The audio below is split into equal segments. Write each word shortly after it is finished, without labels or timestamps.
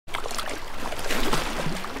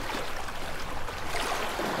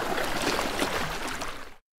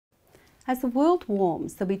As the world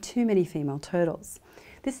warms, there'll be too many female turtles.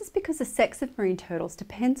 This is because the sex of marine turtles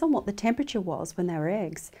depends on what the temperature was when they were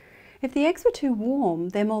eggs. If the eggs were too warm,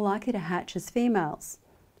 they're more likely to hatch as females.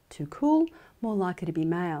 Too cool, more likely to be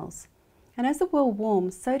males. And as the world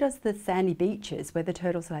warms, so does the sandy beaches where the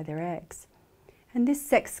turtles lay their eggs. And this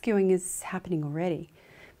sex skewing is happening already.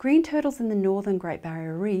 Green turtles in the northern Great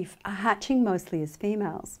Barrier Reef are hatching mostly as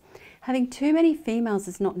females. Having too many females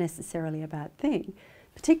is not necessarily a bad thing,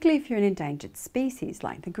 particularly if you're an endangered species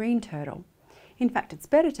like the green turtle. In fact, it's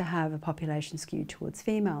better to have a population skewed towards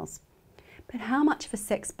females. But how much of a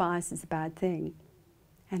sex bias is a bad thing?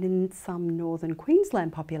 And in some northern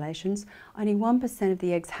Queensland populations, only 1% of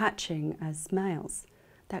the eggs hatching as males.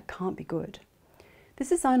 That can't be good.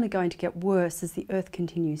 This is only going to get worse as the Earth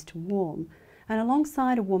continues to warm, and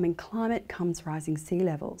alongside a warming climate comes rising sea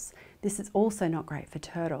levels. This is also not great for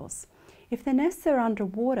turtles. If their nests are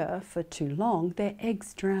underwater for too long, their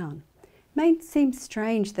eggs drown. It may seem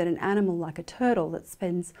strange that an animal like a turtle that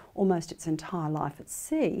spends almost its entire life at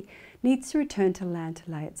sea needs to return to land to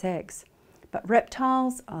lay its eggs. But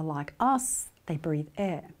reptiles are like us, they breathe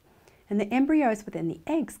air. And the embryos within the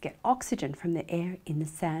eggs get oxygen from the air in the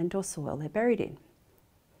sand or soil they're buried in.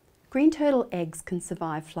 Green turtle eggs can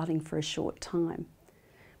survive flooding for a short time.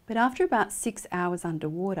 But after about 6 hours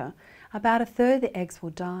underwater, about a third of the eggs will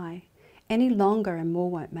die. Any longer and more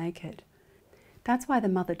won't make it. That's why the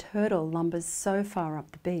mother turtle lumbers so far up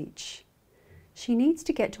the beach. She needs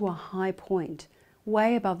to get to a high point,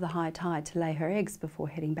 way above the high tide, to lay her eggs before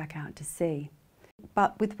heading back out to sea.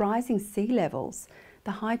 But with rising sea levels,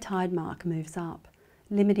 the high tide mark moves up,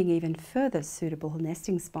 limiting even further suitable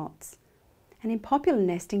nesting spots. And in popular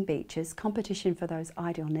nesting beaches, competition for those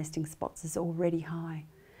ideal nesting spots is already high.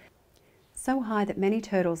 So high that many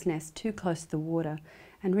turtles nest too close to the water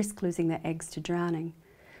and risk losing their eggs to drowning.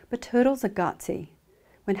 But turtles are gutsy.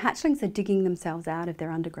 When hatchlings are digging themselves out of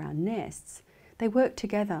their underground nests, they work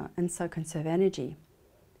together and so conserve energy.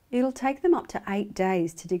 It'll take them up to 8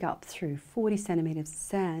 days to dig up through 40 centimetres of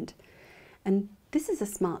sand. And this is a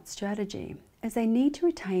smart strategy, as they need to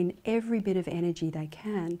retain every bit of energy they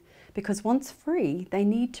can, because once free, they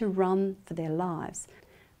need to run for their lives.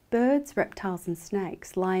 Birds, reptiles and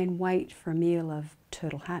snakes lie in wait for a meal of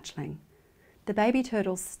turtle hatchling. The baby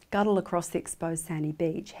turtles scuttle across the exposed sandy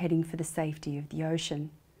beach, heading for the safety of the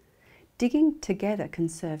ocean. Digging together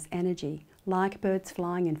conserves energy, like birds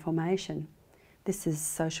flying in formation. This is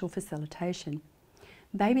social facilitation.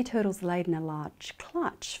 Baby turtles laid in a large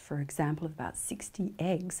clutch, for example, of about 60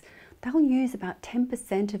 eggs, they'll use about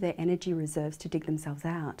 10% of their energy reserves to dig themselves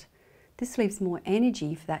out. This leaves more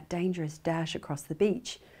energy for that dangerous dash across the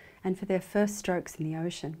beach and for their first strokes in the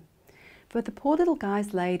ocean. But the poor little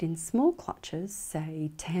guys laid in small clutches,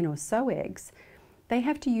 say 10 or so eggs, they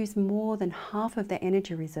have to use more than half of their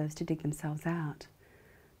energy reserves to dig themselves out.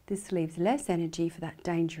 This leaves less energy for that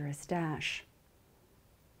dangerous dash.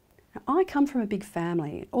 Now, I come from a big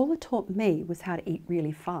family. All it taught me was how to eat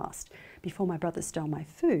really fast before my brothers stole my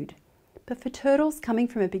food. But for turtles, coming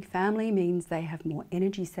from a big family means they have more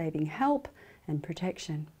energy-saving help and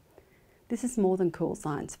protection. This is more than cool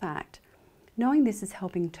science fact. Knowing this is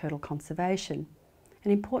helping turtle conservation.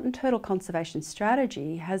 An important turtle conservation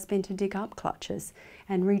strategy has been to dig up clutches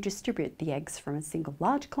and redistribute the eggs from a single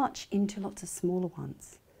large clutch into lots of smaller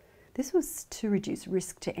ones. This was to reduce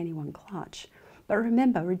risk to any one clutch. But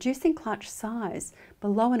remember, reducing clutch size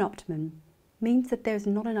below an optimum means that there's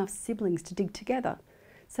not enough siblings to dig together,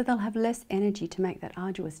 so they'll have less energy to make that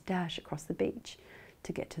arduous dash across the beach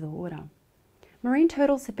to get to the water. Marine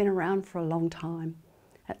turtles have been around for a long time,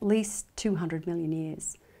 at least 200 million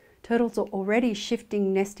years. Turtles are already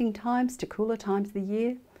shifting nesting times to cooler times of the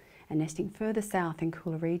year and nesting further south in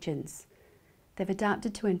cooler regions. They've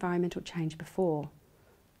adapted to environmental change before.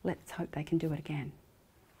 Let's hope they can do it again.